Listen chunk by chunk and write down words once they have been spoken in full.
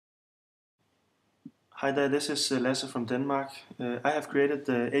Hi there, this is Lasse from Denmark. I have created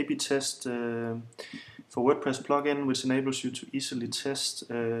the A/B test for WordPress plugin, which enables you to easily test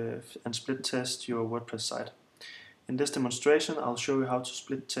and split test your WordPress site. In this demonstration, I'll show you how to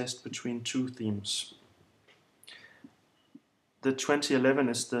split test between two themes. The 2011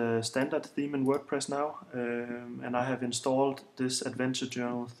 is the standard theme in WordPress now, and I have installed this Adventure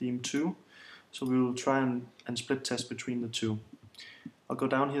Journal theme too, so we will try and split test between the two. I'll go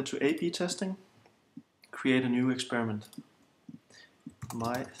down here to A/B testing, create a new experiment,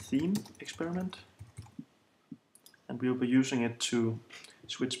 my theme experiment, and we'll be using it to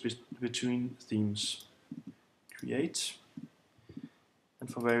switch between themes. Create, and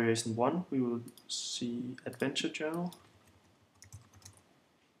for variation 1 we will see Adventure Journal,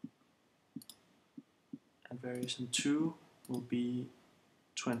 and variation 2 will be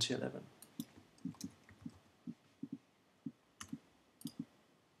 2011.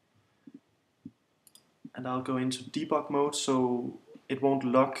 And I'll go into debug mode so it won't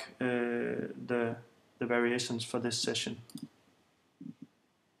lock the variations for this session.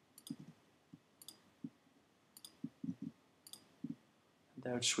 And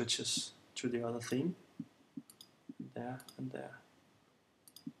there it switches to the other theme. There and there.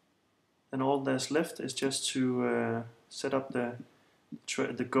 And all that's left is just to set up the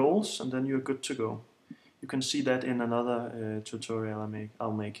goals, and then you're good to go. You can see that in another tutorial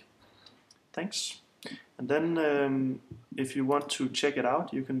I'll make. Thanks. And then if you want to check it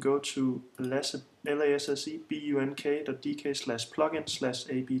out, you can go to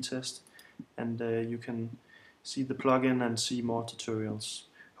lassebunk.dk/plugin/ab-test, and you can see the plugin and see more tutorials.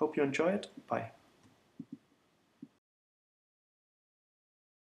 Hope you enjoy it. Bye.